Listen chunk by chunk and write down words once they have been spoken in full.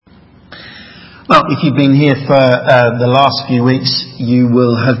Well, if you've been here for the last few weeks, you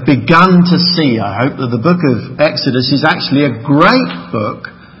will have begun to see, I hope, that the book of Exodus is actually a great book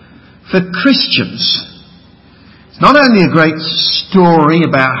for Christians. It's not only a great story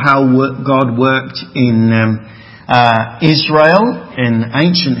about how God worked in Israel in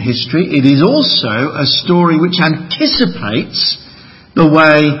ancient history, it is also a story which anticipates the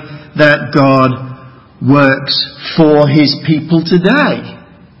way that God works for his people today.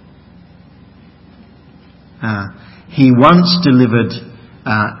 He once delivered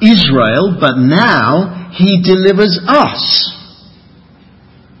Israel, but now he delivers us.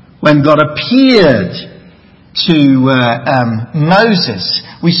 When God appeared to Moses,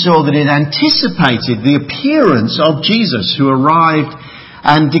 we saw that it anticipated the appearance of Jesus, who arrived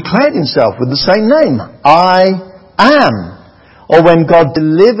and declared himself with the same name, I am. Or when God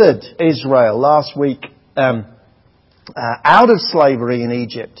delivered Israel last week out of slavery in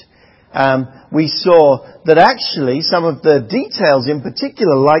Egypt, we saw that actually some of the details in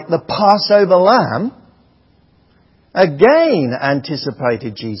particular, like the Passover lamb, again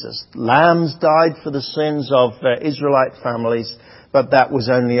anticipated Jesus. Lambs died for the sins of Israelite families, but that was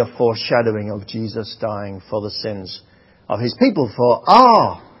only a foreshadowing of Jesus dying for the sins of his people, for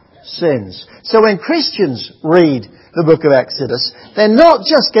our sins. So when Christians read the book of Exodus, they're not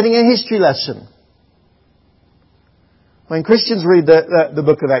just getting a history lesson. When Christians read the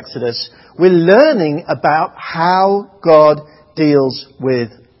book of Exodus, we're learning about how God deals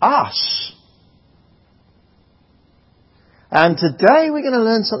with us. And today we're going to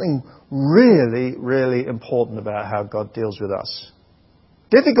learn something really, really important about how God deals with us.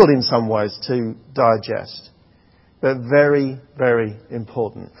 Difficult in some ways to digest, but very, very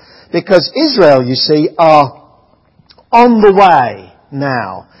important. Because Israel, you see, are on the way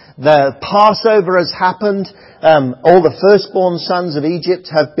now. The Passover has happened. All the firstborn sons of Egypt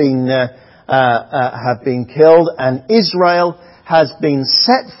have been killed, and Israel has been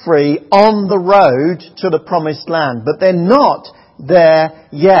set free on the road to the promised land. But they're not there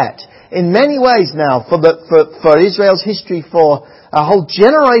yet. In many ways now, for Israel's history, for a whole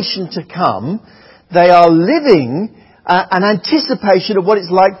generation to come, they are living an anticipation of what it's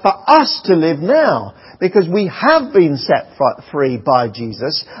like for us to live now. Because we have been set free by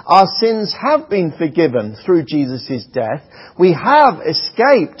Jesus. Our sins have been forgiven through Jesus' death. We have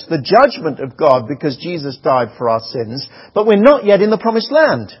escaped the judgment of God because Jesus died for our sins. But we're not yet in the promised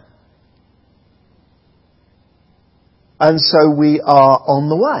land. And so we are on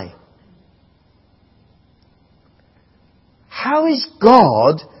the way. How is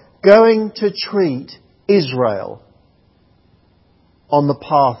God going to treat Israel on the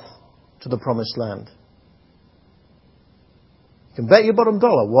path to the promised land? You can bet your bottom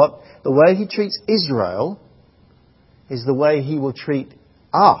dollar the way he treats Israel is the way he will treat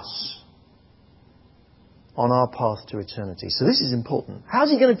us on our path to eternity. So this is important. How's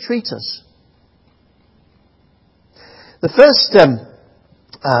he going to treat us? The first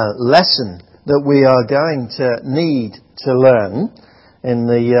lesson that we are going to need to learn, in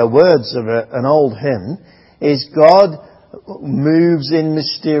the words of an old hymn, is God moves in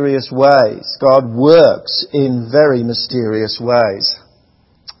mysterious ways. God works in very mysterious ways.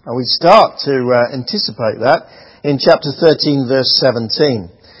 And we start to anticipate that in chapter 13, verse 17.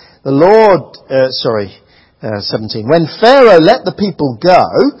 17. When Pharaoh let the people go,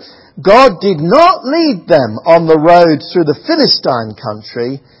 God did not lead them on the road through the Philistine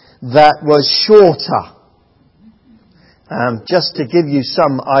country that was shorter. Just to give you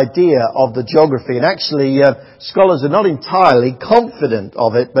some idea of the geography, and actually scholars are not entirely confident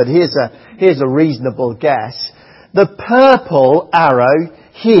of it, but here's a reasonable guess. The purple arrow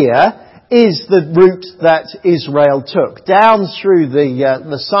here is the route that Israel took down through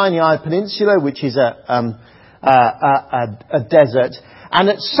the Sinai Peninsula, which is a desert, and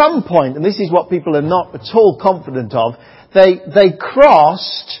at some point, and this is what people are not at all confident of, they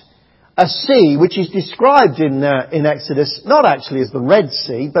crossed a sea which is described in Exodus not actually as the Red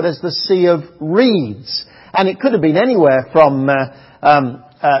Sea, but as the Sea of Reeds. And it could have been anywhere from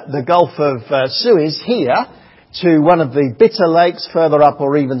the Gulf of Suez here to one of the Bitter Lakes further up,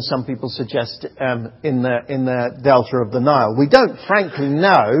 or even some people suggest in the delta of the Nile. We don't frankly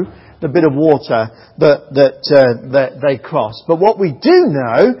know the bit of water that they crossed. But what we do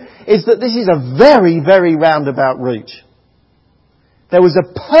know is that this is a very, very roundabout route. There was a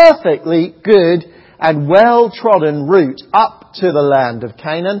perfectly good and well-trodden route up to the land of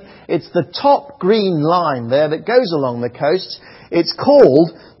Canaan. It's the top green line there that goes along the coast. It's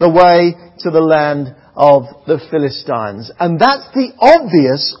called the way to the land of the Philistines. And that's the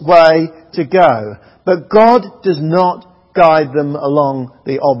obvious way to go. But God does not guide them along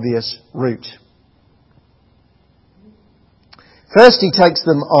the obvious route. First he takes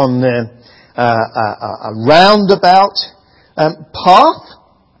them on a roundabout path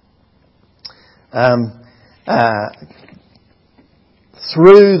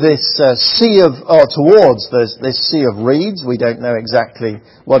through this sea of, or towards this sea of reeds. We don't know exactly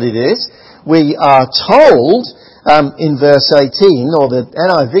what it is. We are told in verse 18, or the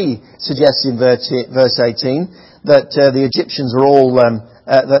NIV suggests in verse 18, that the Egyptians are all,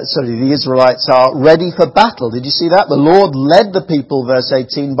 the Israelites are ready for battle. Did you see that? The Lord led the people, verse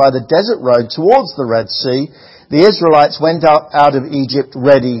 18, by the desert road towards the Red Sea. The Israelites went out of Egypt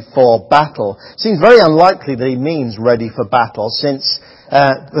ready for battle. Seems very unlikely that he means ready for battle, since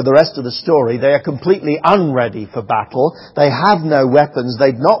for the rest of the story they are completely unready for battle. They have no weapons.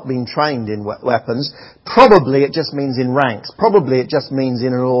 They've not been trained in weapons. Probably it just means in ranks. Probably it just means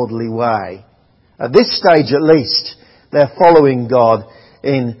in an orderly way. At this stage at least, they're following God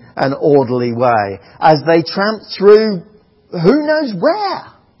in an orderly way. As they tramp through who knows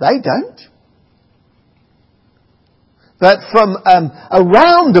where? They don't. But from a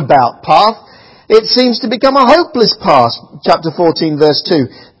roundabout path, it seems to become a hopeless path. Chapter 14 verse 2.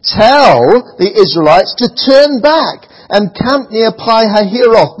 Tell the Israelites to turn back and camp near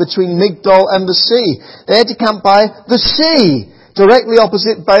Pi-hahiroth between Migdol and the sea. They had to camp by the sea, directly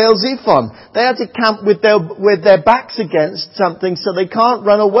opposite Baal-zephon. They had to camp with their backs against something so they can't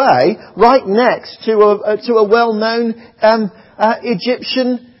run away, right next to a well-known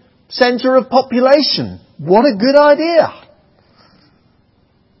Egyptian centre of population. What a good idea.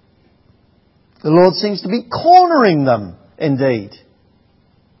 The Lord seems to be cornering them, indeed,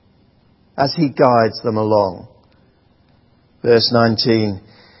 as He guides them along. Verse 19.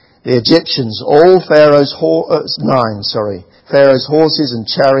 The Egyptians, all Pharaoh's horses and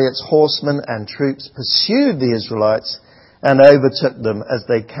chariots, horsemen and troops pursued the Israelites and overtook them as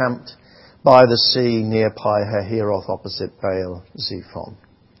they camped by the sea near Pi-hahiroth opposite Baal-zephon.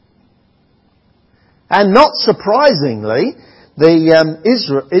 And not surprisingly, the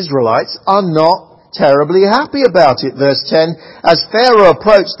Israelites are not terribly happy about it. Verse 10, as Pharaoh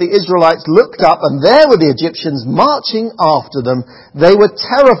approached, the Israelites looked up, and there were the Egyptians marching after them. They were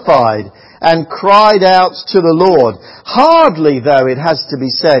terrified and cried out to the Lord. Hardly, though, it has to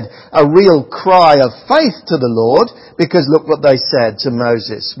be said, a real cry of faith to the Lord, because look what they said to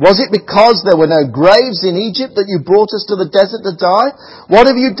Moses. Was it because there were no graves in Egypt that you brought us to the desert to die? What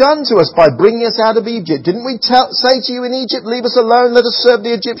have you done to us by bringing us out of Egypt? Didn't we say to you in Egypt, leave us alone, let us serve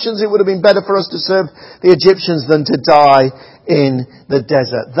the Egyptians? It would have been better for us to serve the Egyptians than to die in the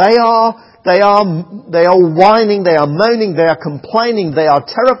desert. They are whining, they are moaning, they are complaining, they are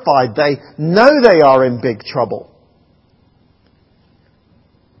terrified, they know they are in big trouble.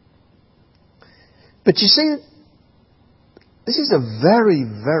 But you see, this is a very,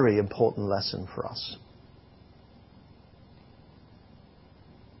 very important lesson for us.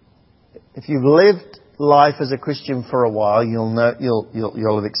 If you've lived life as a Christian for a while, you'll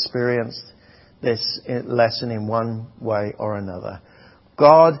have experienced this lesson in one way or another.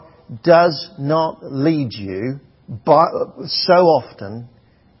 God does not lead you so often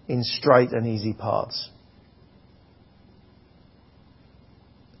in straight and easy paths.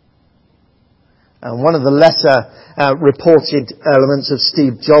 And one of the lesser reported elements of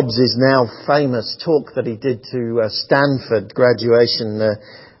Steve Jobs' now famous talk that he did to Stanford graduation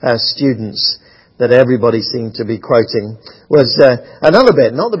students that everybody seemed to be quoting was another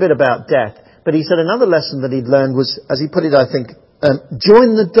bit, not the bit about death, but he said another lesson that he'd learned was, as he put it, I think,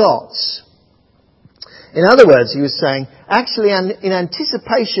 join the dots. In other words, he was saying, actually, in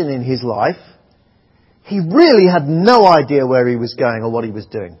anticipation in his life, he really had no idea where he was going or what he was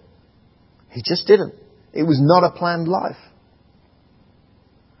doing. He just didn't. It was not a planned life.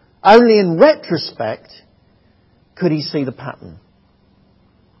 Only in retrospect could he see the pattern.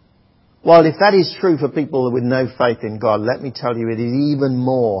 Well, if that is true for people with no faith in God, let me tell you, it is even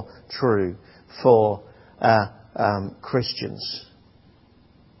more true for Christians.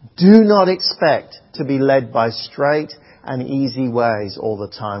 Do not expect to be led by straight and easy ways all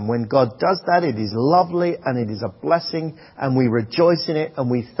the time. When God does that, it is lovely and it is a blessing and we rejoice in it and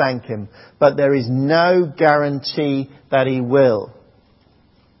we thank Him. But there is no guarantee that He will.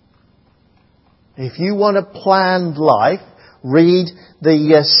 If you want a planned life, read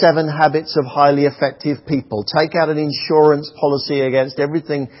the 7 Habits of Highly Effective People. Take out an insurance policy against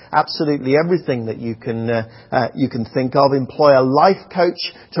everything, absolutely everything that you can think of. Employ a life coach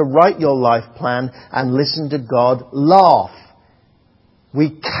to write your life plan and listen to God laugh.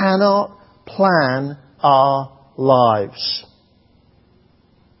 We cannot plan our lives.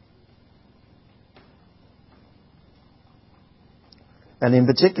 And in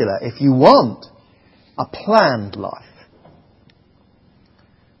particular, if you want a planned life,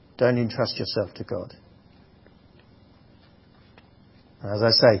 Don't entrust yourself to God. As I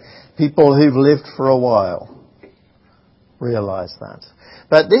say, people who've lived for a while realise that.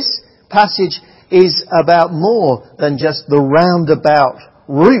 But this passage is about more than just the roundabout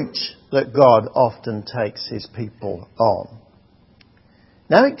route that God often takes his people on.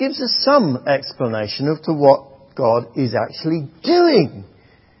 Now it gives us some explanation of to what God is actually doing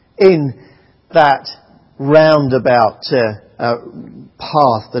in that roundabout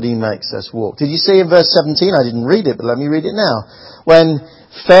path that he makes us walk. Did you see in verse 17? I didn't read it, but let me read it now. When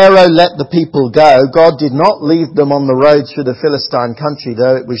Pharaoh let the people go, God did not leave them on the road through the Philistine country,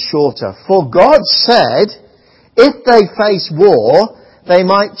 though it was shorter. For God said, if they face war, they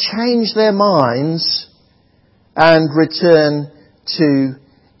might change their minds and return to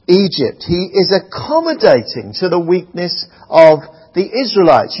Egypt. He is accommodating to the weakness of the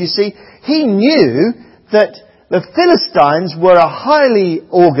Israelites. You see, he knew that the Philistines were a highly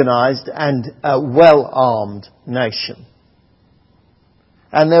organised and well-armed nation.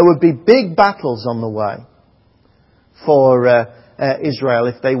 And there would be big battles on the way for Israel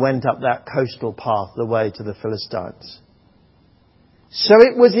if they went up that coastal path, the way to the Philistines. So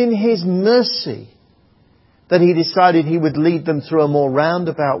it was in his mercy that he decided he would lead them through a more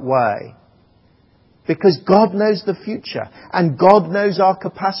roundabout way. Because God knows the future, and God knows our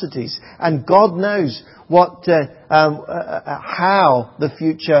capacities, and God knows how the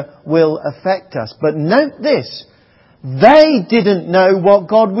future will affect us. But note this, they didn't know what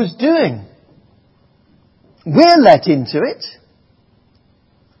God was doing. We're let into it.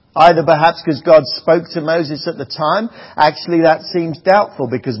 Either perhaps because God spoke to Moses at the time. Actually, that seems doubtful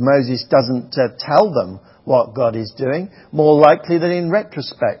because Moses doesn't tell them what God is doing. More likely that in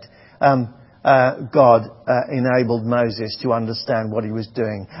retrospect, God enabled Moses to understand what he was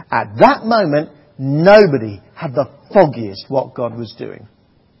doing. At that moment, nobody had the foggiest what God was doing.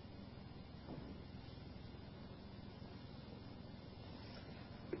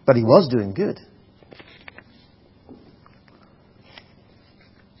 But he was doing good.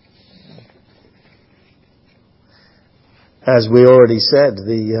 As we already said,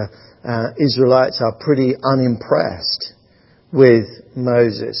 the Israelites are pretty unimpressed with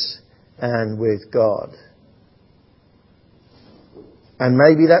Moses and with God. And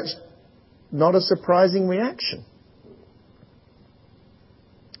maybe that's not a surprising reaction.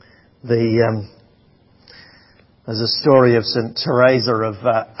 There's a story of St. Teresa of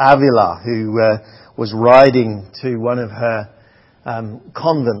Avila who was riding to one of her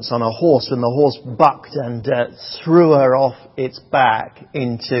convents on a horse when the horse bucked and threw her off its back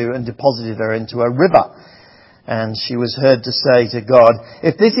and deposited her into a river. And she was heard to say to God,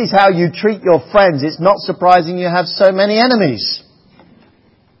 if this is how you treat your friends, it's not surprising you have so many enemies.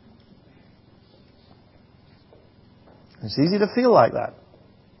 It's easy to feel like that.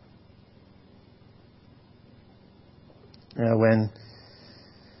 You know,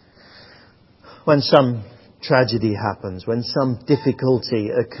 when some tragedy happens, when some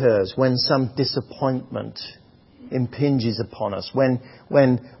difficulty occurs, when some disappointment impinges upon us, when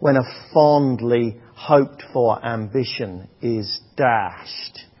a fondly hoped for ambition is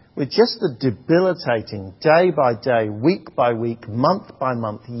dashed, with just the debilitating day by day, week by week, month by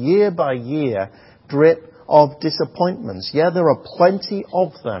month, year by year drip of disappointments. Yeah, there are plenty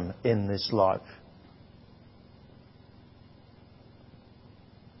of them in this life.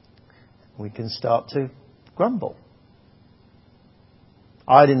 We can start to grumble.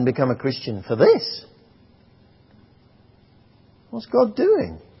 I didn't become a Christian for this. What's God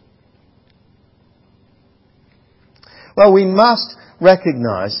doing? Well, we must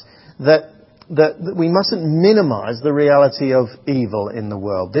recognise that we mustn't minimise the reality of evil in the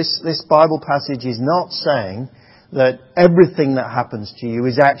world. This Bible passage is not saying that everything that happens to you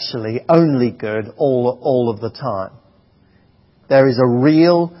is actually only good all of the time. There is a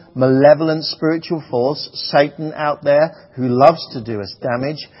real malevolent spiritual force, Satan, out there who loves to do us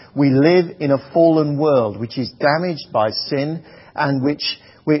damage. We live in a fallen world which is damaged by sin and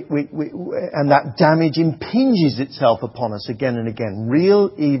and that damage impinges itself upon us again and again. Real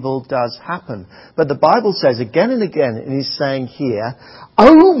evil does happen. But the Bible says again and again, and is saying here,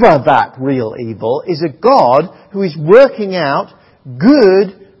 over that real evil is a God who is working out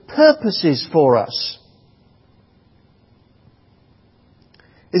good purposes for us.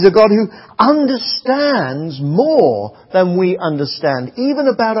 Is a God who understands more than we understand, even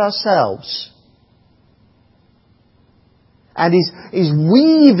about ourselves. And is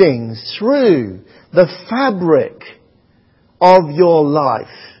weaving through the fabric of your life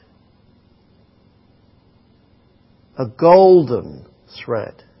a golden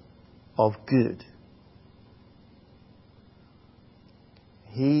thread of good.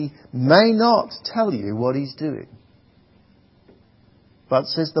 He may not tell you what He's doing. But,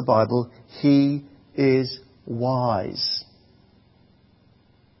 says the Bible, He is wise.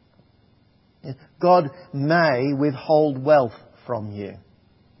 God may withhold wealth from you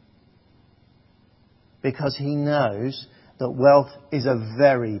because He knows that wealth is a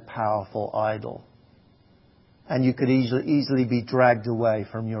very powerful idol. And you could easily be dragged away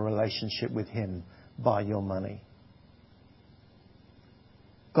from your relationship with Him by your money.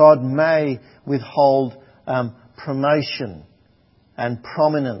 God may withhold promotion and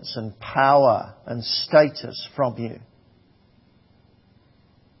prominence and power and status from you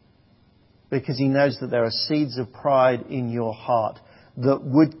because He knows that there are seeds of pride in your heart that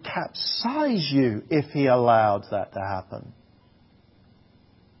would capsize you if He allowed that to happen.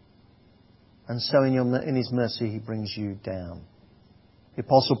 And so in His mercy He brings you down. The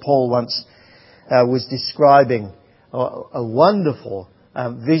Apostle Paul once was describing a wonderful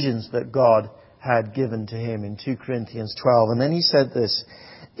visions that God had given to him in 2 Corinthians 12. And then he said this,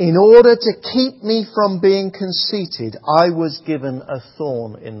 "In order to keep me from being conceited, I was given a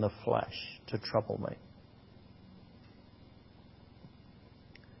thorn in the flesh to trouble me."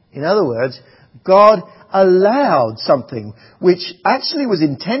 In other words, God allowed something which actually was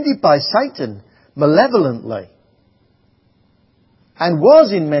intended by Satan malevolently and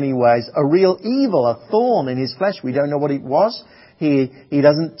was in many ways a real evil, a thorn in His flesh. We don't know what it was. He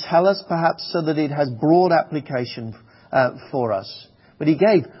doesn't tell us, perhaps so that it has broad application for us. But He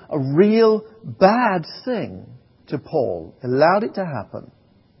gave a real bad thing to Paul, allowed it to happen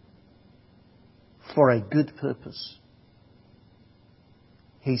for a good purpose.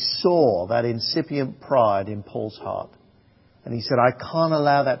 He saw that incipient pride in Paul's heart. And he said, I can't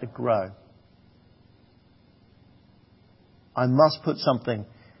allow that to grow. I must put something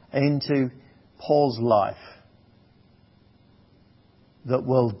into Paul's life that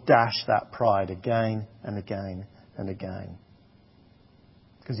will dash that pride again and again and again.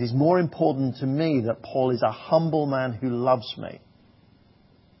 Because it's more important to me that Paul is a humble man who loves me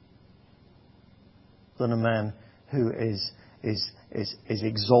than a man who is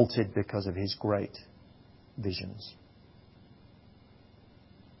exalted because of his great visions.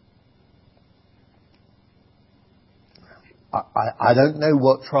 I don't know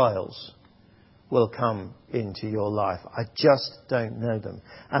what trials will come into your life. I just don't know them.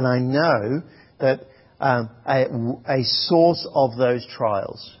 And I know that a source of those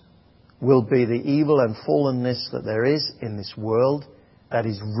trials will be the evil and fallenness that there is in this world. That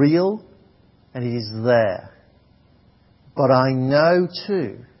is real and it is there. But I know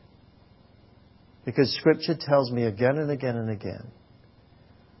too, because Scripture tells me again and again and again,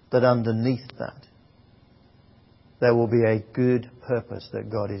 that underneath that there will be a good purpose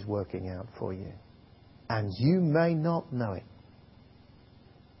that God is working out for you. And you may not know it.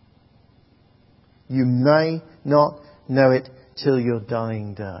 You may not know it till your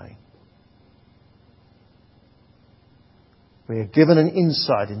dying day. We are given an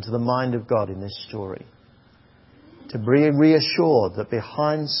insight into the mind of God in this story, to be reassured that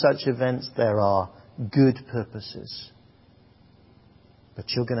behind such events there are good purposes. But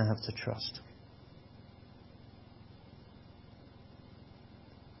you're going to have to trust.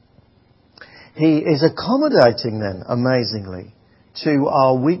 He is accommodating then, amazingly, to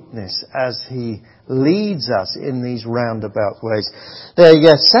our weakness as He leads us in these roundabout ways.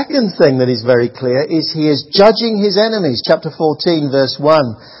 The second thing that is very clear is He is judging His enemies. Chapter 14, verse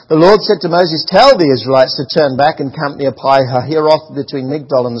 1. The Lord said to Moses, "Tell the Israelites to turn back and camp near Pi Hahiroth between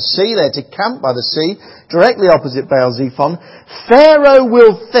Migdol and the sea. They're to camp by the sea, directly opposite Baal Zephon. Pharaoh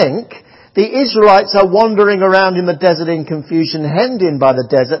will think the Israelites are wandering around in the desert in confusion, hemmed in by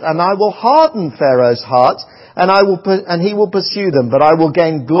the desert, and I will harden Pharaoh's heart, and he will pursue them. But I will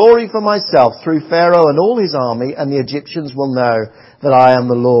gain glory for myself through Pharaoh and all his army, and the Egyptians will know that I am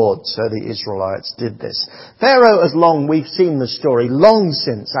the Lord." So the Israelites did this. Pharaoh has we've seen the story, long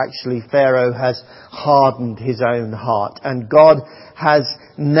since actually Pharaoh has hardened his own heart, and God has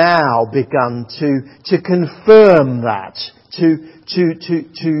now begun to confirm that,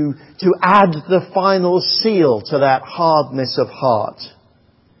 to add the final seal to that hardness of heart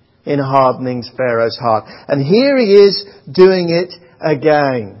in hardening Pharaoh's heart. And here he is doing it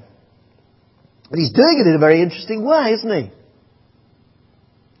again. But he's doing it in a very interesting way, isn't he?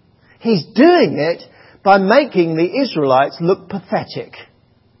 He's doing it by making the Israelites look pathetic.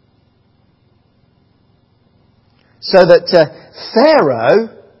 So that Pharaoh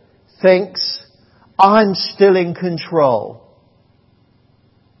thinks, I'm still in control.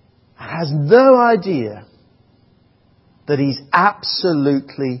 Has no idea that he's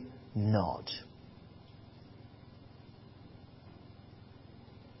absolutely not.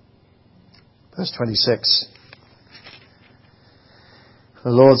 Verse 26. The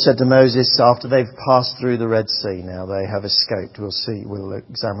Lord said to Moses, after they've passed through the Red Sea, now they have escaped. We'll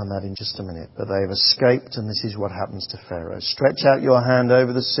examine that in just a minute. But they have escaped, and this is what happens to Pharaoh. Stretch out your hand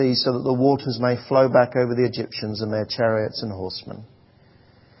over the sea so that the waters may flow back over the Egyptians and their chariots and horsemen.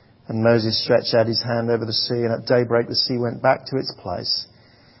 And Moses stretched out his hand over the sea, and at daybreak the sea went back to its place.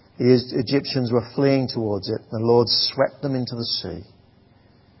 The Egyptians were fleeing towards it. The Lord swept them into the sea.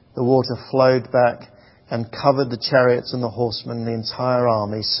 The water flowed back and covered the chariots and the horsemen, the entire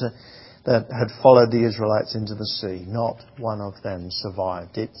army that had followed the Israelites into the sea. Not one of them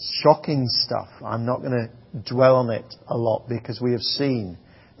survived. It's shocking stuff. I'm not going to dwell on it a lot because we have seen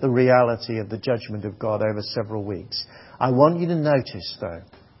the reality of the judgment of God over several weeks. I want you to notice, though,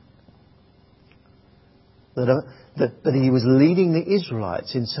 that he was leading the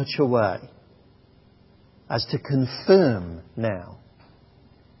Israelites in such a way as to confirm now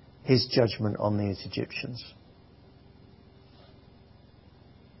his judgment on these Egyptians.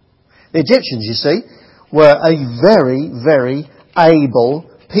 The Egyptians, you see, were a very, very able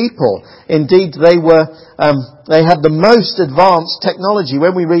people. Indeed, they had the most advanced technology.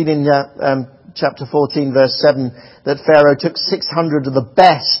 When we read in chapter 14, verse 7, that Pharaoh took 600 of the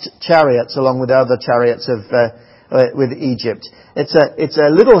best chariots along with other chariots with Egypt. It's a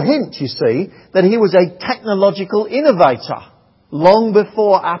little hint, you see, that he was a technological innovator. Long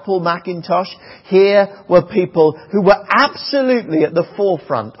before Apple Macintosh, here were people who were absolutely at the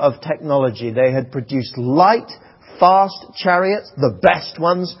forefront of technology. They had produced light, fast chariots, the best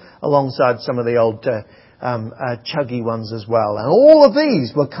ones, alongside some of the old chuggy ones as well. And all of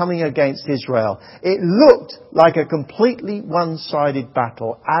these were coming against Israel. It looked like a completely one-sided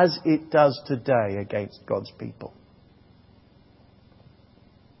battle, as it does today against God's people.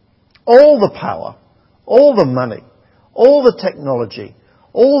 All the power, all the money, all the technology,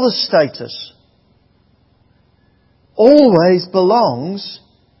 all the status, always belongs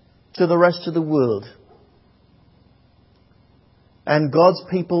to the rest of the world. And God's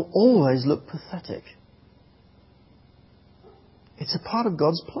people always look pathetic. It's a part of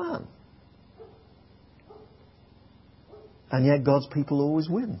God's plan. And yet God's people always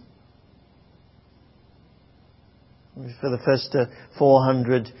win. For the first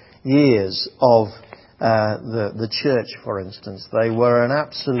 400 years of the church, for instance, they were an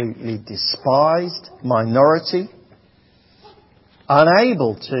absolutely despised minority,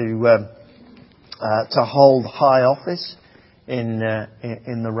 unable to hold high office in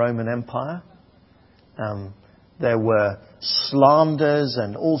the Roman Empire. There were slanders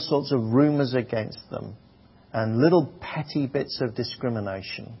and all sorts of rumours against them, and little petty bits of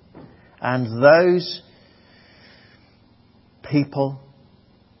discrimination. And those people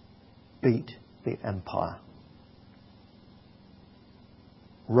beat the empire.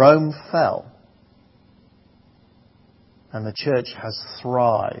 Rome fell, and the church has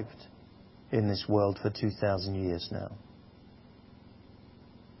thrived in this world for 2,000 years now.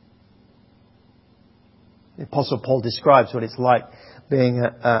 The Apostle Paul describes what it's like being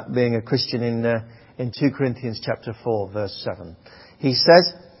a Christian in 2 Corinthians chapter 4, verse 7. He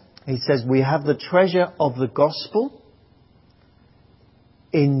says, we have the treasure of the gospel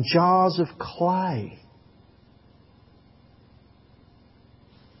in jars of clay,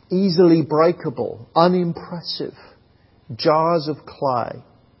 easily breakable, unimpressive jars of clay,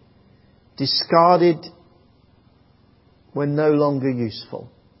 discarded when no longer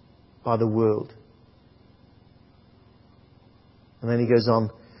useful by the world. And then he goes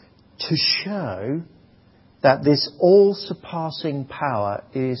on to show that this all-surpassing power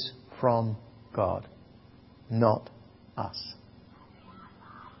is from God, not us.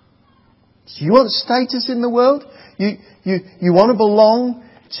 So you want status in the world? You want to belong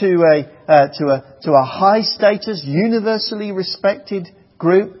to a high status, universally respected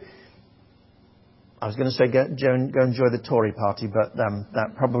group? I was going to say go enjoy the Tory party, but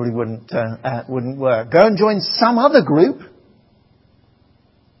that probably wouldn't work. Go and join some other group,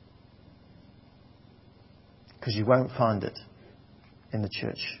 because you won't find it in the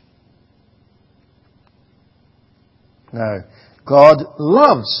church. No, God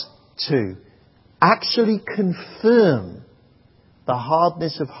loves to actually confirm the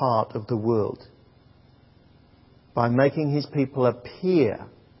hardness of heart of the world by making His people appear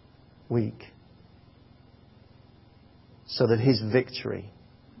weak, so that His victory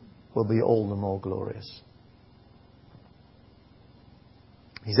will be all the more glorious.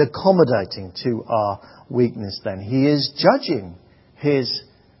 He's accommodating to our weakness then. He is judging His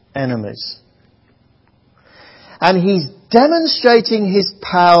enemies. And He's demonstrating His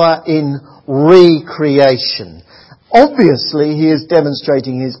power in recreation. Obviously, he is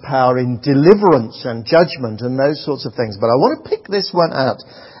demonstrating his power in deliverance and judgment and those sorts of things. But I want to pick this one out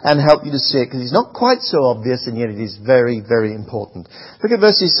and help you to see it, because it's not quite so obvious, and yet it is very, very important. Look at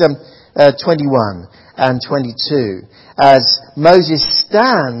verses 21 and 22. As Moses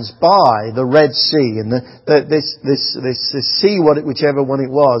stands by the Red Sea, and this sea, whichever one it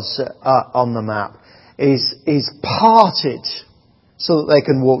was on the map, is parted so that they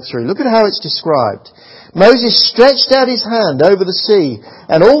can walk through. Look at how it's described. Moses stretched out his hand over the sea,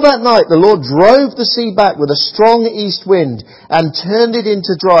 and all that night the Lord drove the sea back with a strong east wind and turned it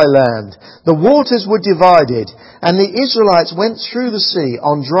into dry land. The waters were divided, and the Israelites went through the sea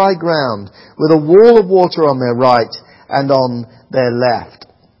on dry ground with a wall of water on their right and on their left.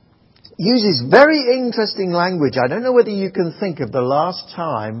 Uses very interesting language. I don't know whether you can think of the last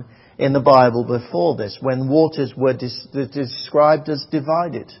time in the Bible before this when waters were described as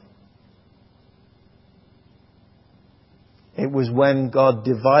divided. It was when God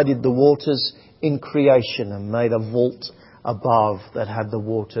divided the waters in creation and made a vault above that had the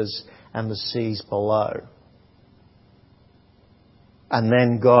waters and the seas below. And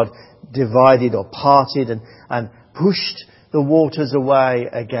then God divided or parted and pushed the waters away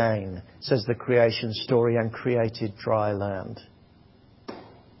again, says the creation story, and created dry land.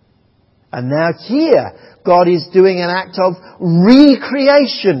 And now here, God is doing an act of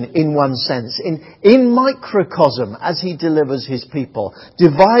recreation in one sense, in microcosm, as He delivers His people.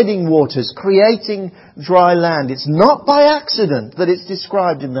 Dividing waters, creating dry land. It's not by accident that it's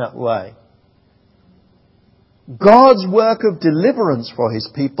described in that way. God's work of deliverance for His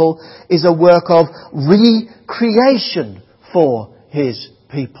people is a work of recreation for His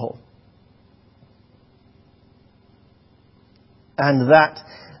people. And that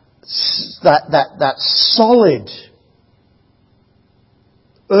solid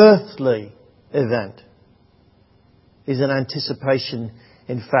earthly event is an anticipation,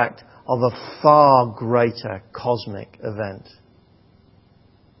 in fact, of a far greater cosmic event.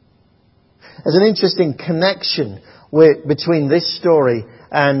 There's an interesting connection between this story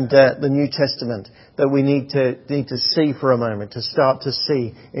and the New Testament that we need to see for a moment, to start to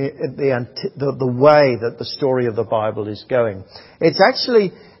see the way that the story of the Bible is going. It's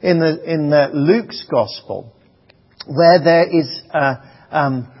actually in Luke's Gospel, where there is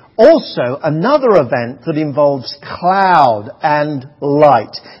also another event that involves cloud and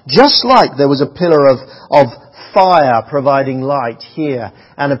light. Just like there was a pillar of fire providing light here,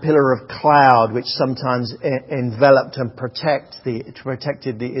 and a pillar of cloud which sometimes enveloped and protected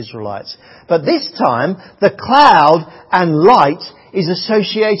the Israelites. But this time, the cloud and light is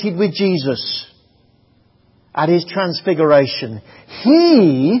associated with Jesus. At His transfiguration,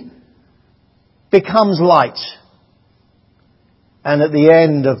 He becomes light. And at the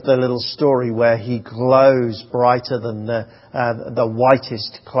end of the little story where He glows brighter than the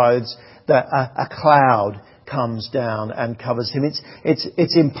whitest clothes, a cloud comes down and covers Him.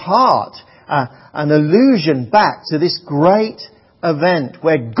 It's in part an allusion back to this great event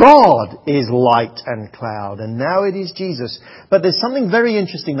where God is light and cloud, and now it is Jesus. But there's something very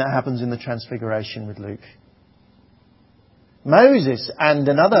interesting that happens in the Transfiguration with Luke. Moses and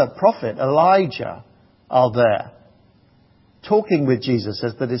another prophet, Elijah, are there, talking with Jesus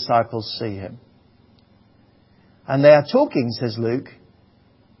as the disciples see Him. And they are talking, says Luke,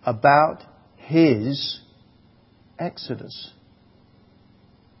 about His Exodus.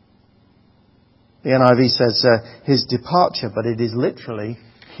 The NIV says His departure, but it is literally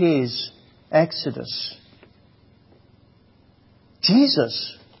His Exodus.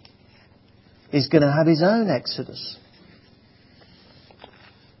 Jesus is going to have His own Exodus.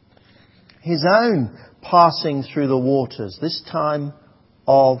 His own passing through the waters, this time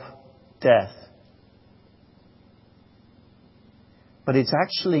of death. But it's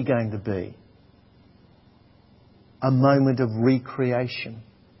actually going to be a moment of recreation.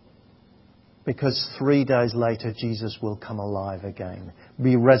 Because 3 days later, Jesus will come alive again,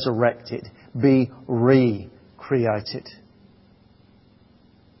 be resurrected, be recreated.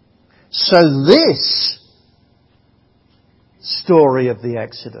 So this story of the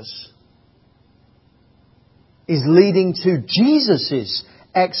Exodus is leading to Jesus'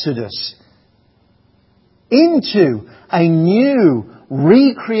 Exodus into a new,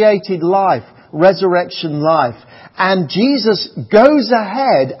 recreated life, resurrection life. And Jesus goes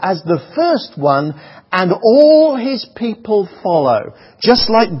ahead as the first one, and all His people follow. Just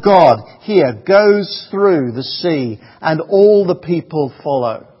like God here goes through the sea, and all the people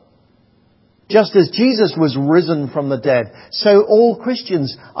follow. Just as Jesus was risen from the dead, so all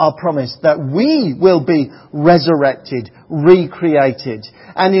Christians are promised that we will be resurrected, recreated,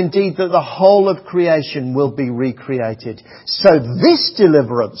 and indeed that the whole of creation will be recreated. So this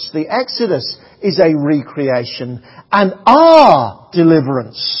deliverance, the Exodus, is a recreation, and our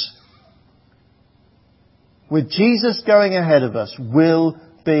deliverance, with Jesus going ahead of us, will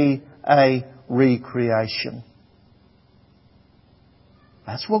be a recreation.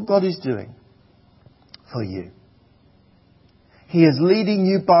 That's what God is doing for you. He is leading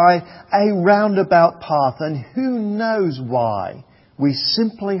you by a roundabout path, and who knows why. We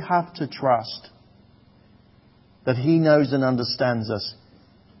simply have to trust that He knows and understands us,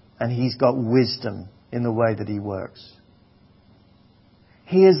 and He's got wisdom in the way that He works.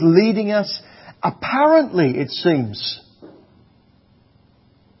 He is leading us, apparently it seems,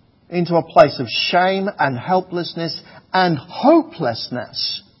 into a place of shame and helplessness and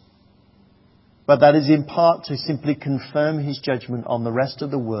hopelessness. But that is in part to simply confirm His judgment on the rest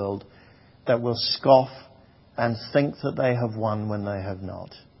of the world that will scoff and think that they have won when they have not.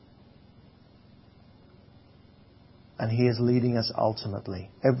 And He is leading us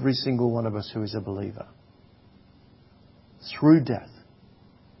ultimately, every single one of us who is a believer, through death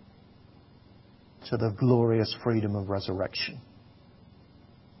to the glorious freedom of resurrection,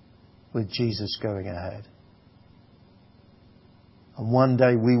 with Jesus going ahead. And one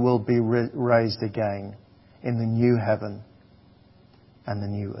day we will be raised again in the new heaven and the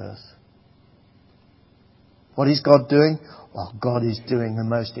new earth. What is God doing? Well, God is doing the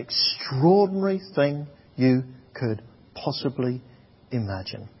most extraordinary thing you could possibly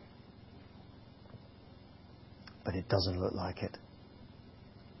imagine. But it doesn't look like it.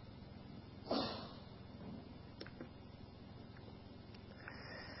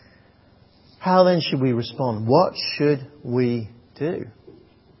 How then should we respond? What should we do?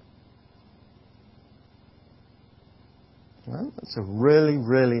 Well, that's a really,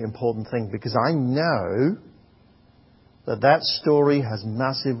 really important thing, because I know that story has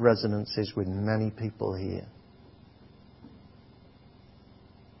massive resonances with many people here.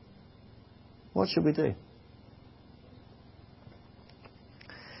 What should we do?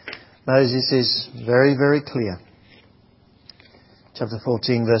 Moses is very, very clear. Chapter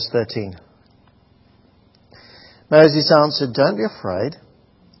 14, verse 13. Moses answered, "Don't be afraid.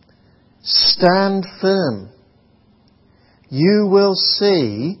 Stand firm. You will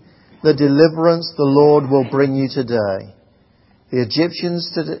see the deliverance the Lord will bring you today. The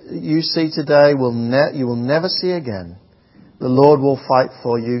Egyptians you see today you will never see again. The Lord will fight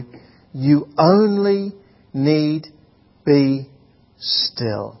for you. You only need be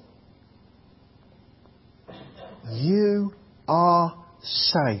still." You are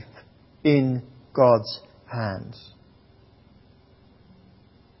safe in God's hands.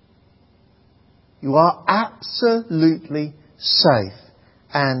 You are absolutely safe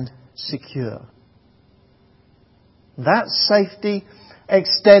and secure. That safety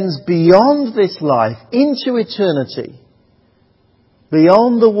extends beyond this life into eternity,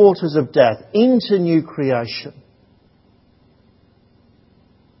 beyond the waters of death, into new creation.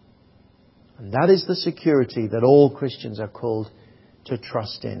 And that is the security that all Christians are called to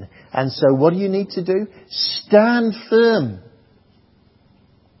trust in. And so what do you need to do? Stand firm.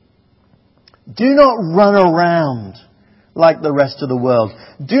 Do not run around like the rest of the world.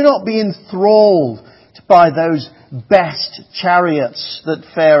 Do not be enthralled by those best chariots that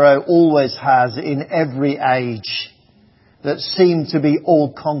Pharaoh always has in every age that seem to be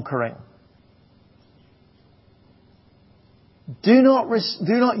all-conquering. Do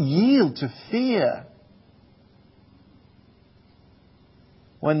not yield to fear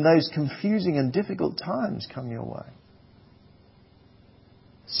when those confusing and difficult times come your way.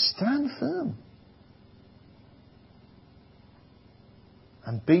 Stand firm.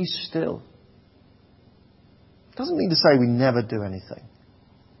 And be still. It doesn't mean to say we never do anything.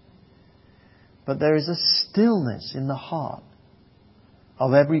 But there is a stillness in the heart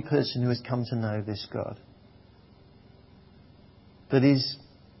of every person who has come to know this God that is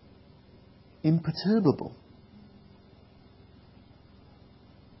imperturbable.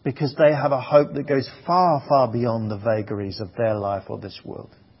 Because they have a hope that goes far, far beyond the vagaries of their life or this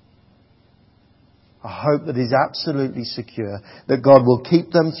world. A hope that is absolutely secure, that God will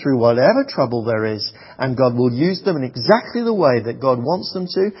keep them through whatever trouble there is, and God will use them in exactly the way that God wants them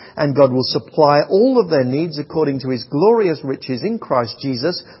to, and God will supply all of their needs according to His glorious riches in Christ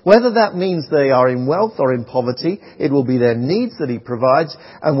Jesus. Whether that means they are in wealth or in poverty, it will be their needs that He provides,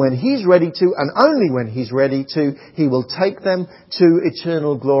 and when He's ready to, and only when He's ready to, He will take them to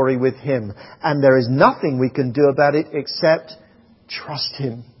eternal glory with Him. And there is nothing we can do about it except trust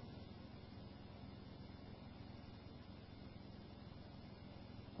Him.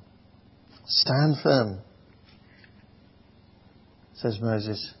 Stand firm, says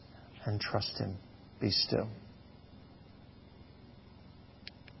Moses, and trust him. Be still.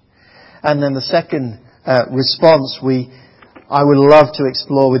 And then the second response I would love to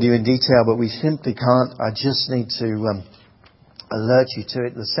explore with you in detail, but we simply can't. I just need to alert you to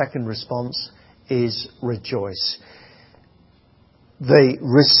it. The second response is rejoice. The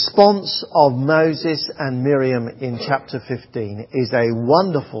response of Moses and Miriam in chapter 15 is a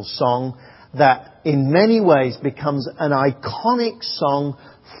wonderful song that in many ways becomes an iconic song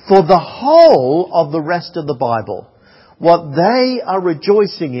for the whole of the rest of the Bible. What they are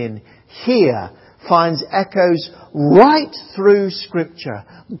rejoicing in here finds echoes right through Scripture.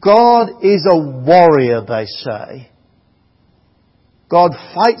 God is a warrior, they say. God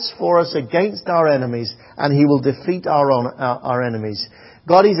fights for us against our enemies, and He will defeat our enemies.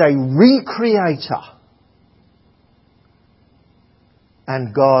 God is a recreator,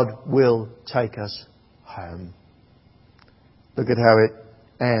 and God will take us home. Look at how it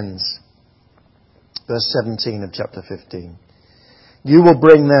ends. Verse 17 of chapter 15. You will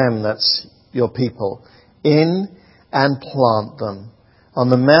bring them, that's your people, in and plant them on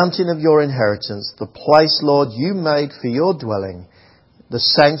the mountain of your inheritance, the place, Lord, you made for your dwelling, the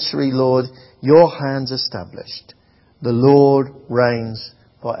sanctuary, Lord, your hands established. The Lord reigns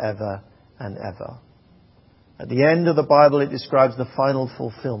forever and ever. At the end of the Bible, it describes the final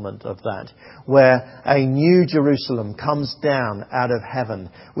fulfillment of that, where a new Jerusalem comes down out of heaven,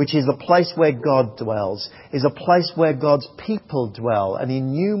 which is a place where God dwells, is a place where God's people dwell, an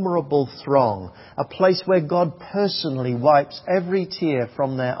innumerable throng, a place where God personally wipes every tear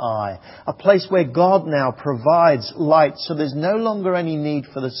from their eye, a place where God now provides light so there's no longer any need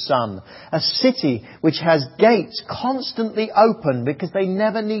for the sun, a city which has gates constantly open because they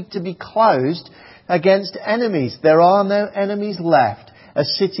never need to be closed against enemies. There are no enemies left. A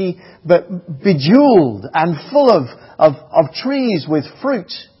city but bejeweled and full of trees with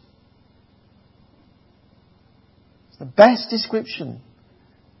fruit. It's the best description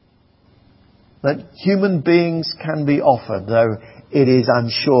that human beings can be offered, though it is, I'm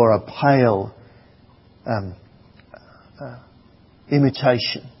sure, a pale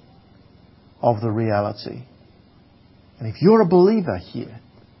imitation of the reality. And if you're a believer here,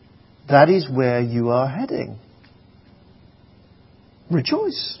 that is where you are heading.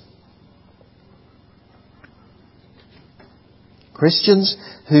 Rejoice. Christians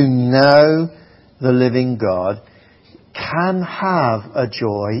who know the living God can have a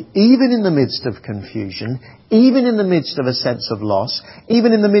joy even in the midst of confusion, even in the midst of a sense of loss,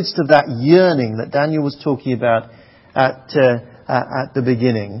 even in the midst of that yearning that Daniel was talking about at the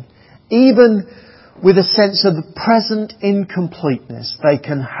beginning, even with a sense of the present incompleteness. They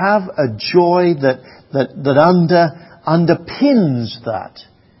can have a joy that underpins that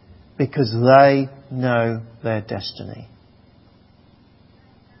because they know their destiny.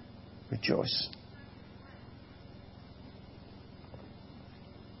 Rejoice.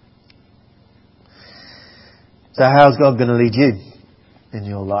 So how's God going to lead you in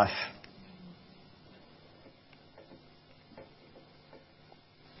your life?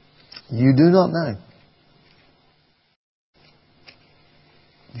 You do not know.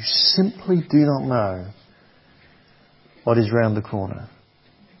 You simply do not know what is round the corner.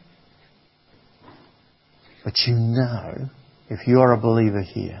 But you know, if you are a believer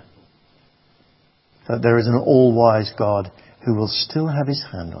here, that there is an all-wise God who will still have His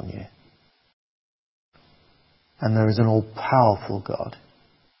hand on you. And there is an all-powerful God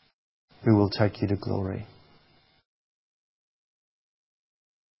who will take you to glory.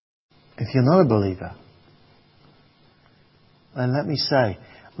 If you're not a believer, then let me say,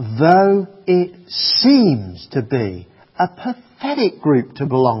 though it seems to be a pathetic group to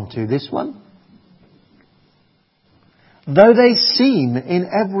belong to, this one, though they seem in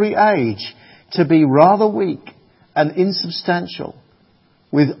every age to be rather weak and insubstantial,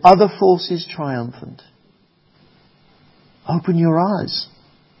 with other forces triumphant, open your eyes.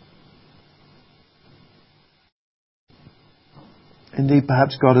 Indeed,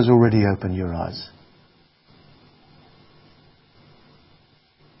 perhaps God has already opened your eyes.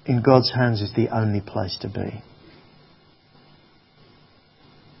 In God's hands is the only place to be.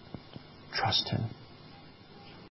 Trust Him.